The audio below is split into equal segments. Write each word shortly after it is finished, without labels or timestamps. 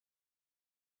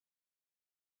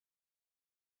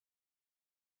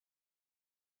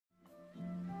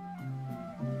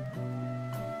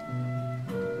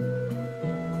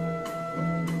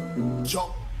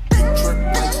jump, big drip,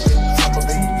 like shit, top of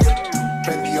it.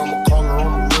 Bendy on my collar,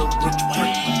 I'm a real rich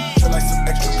prick. Feel like some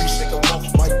extra piece, shake 'em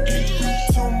off my dick.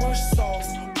 Too much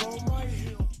sauce, roll my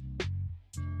heel.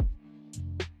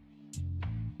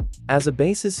 As a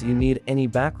basis, you need any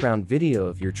background video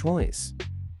of your choice.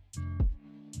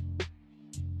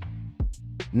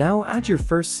 Now add your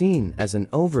first scene as an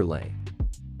overlay.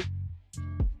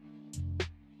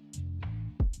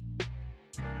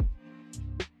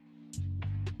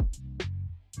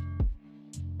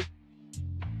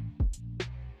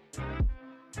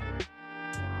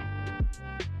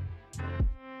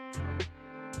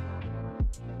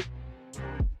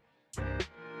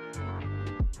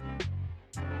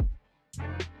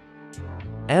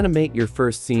 Animate your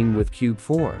first scene with Cube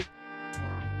 4.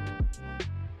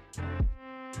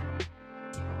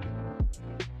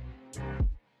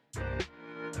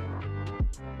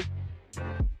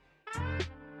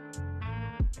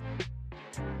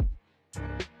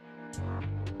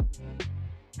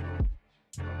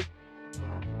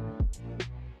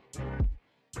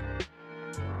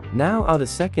 Now add a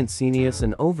second scene as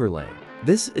an overlay.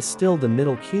 This is still the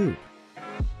middle cube.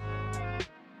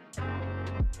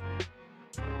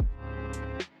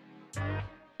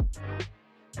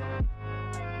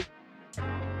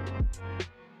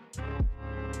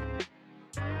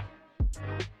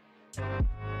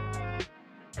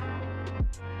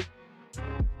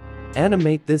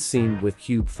 Animate this scene with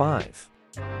Cube 5.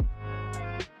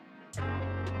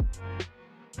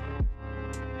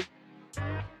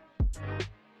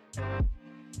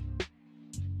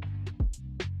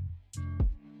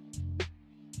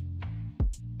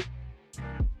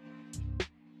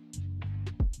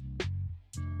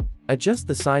 Adjust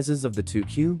the sizes of the two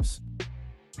cubes.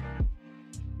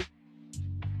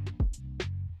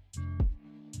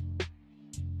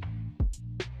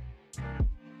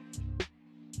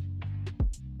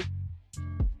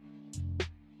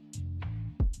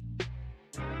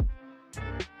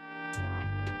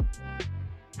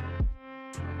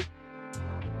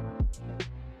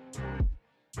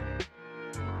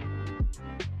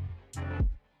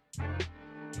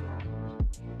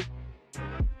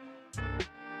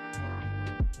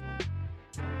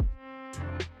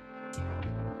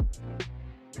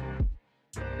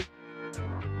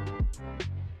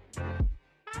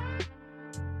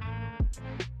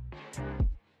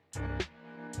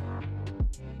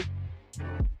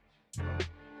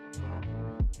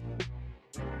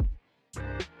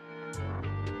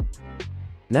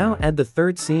 Now add the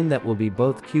third scene that will be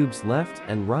both cubes left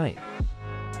and right.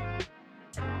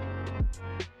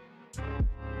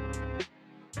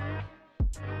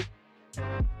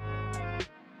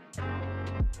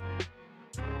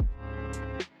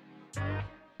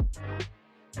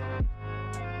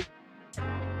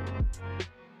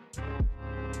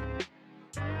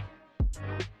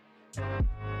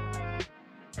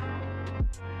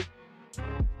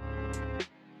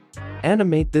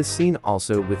 Animate this scene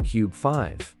also with Cube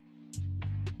 5.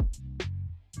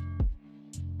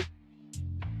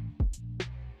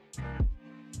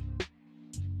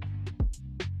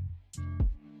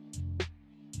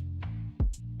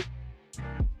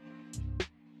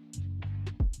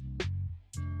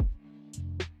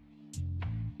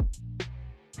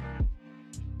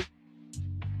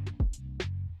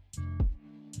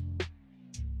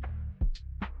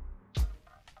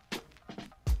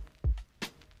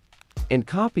 And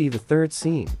copy the third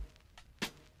scene.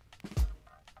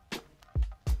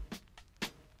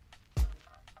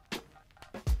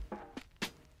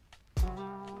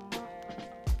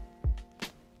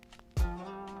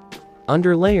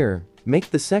 Under Layer,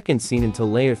 make the second scene into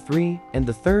Layer 3 and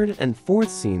the third and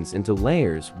fourth scenes into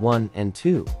Layers 1 and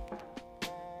 2.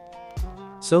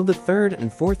 So the third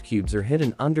and fourth cubes are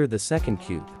hidden under the second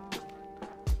cube.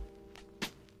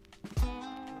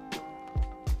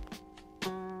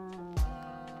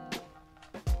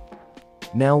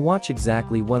 Now watch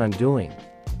exactly what I'm doing.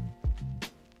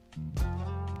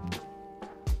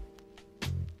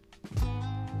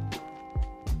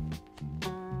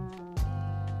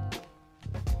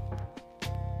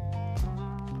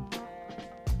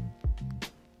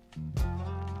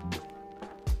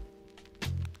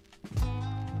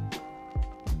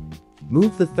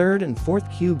 Move the third and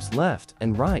fourth cubes left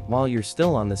and right while you're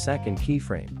still on the second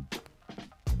keyframe.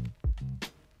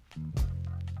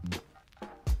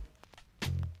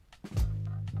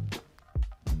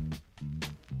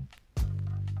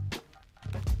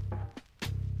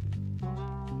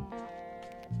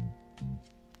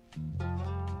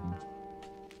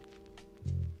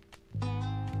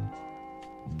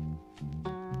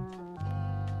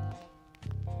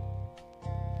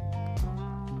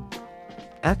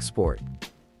 Export.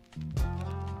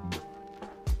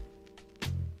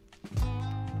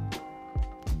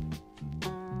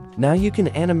 Now you can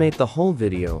animate the whole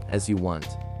video as you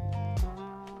want.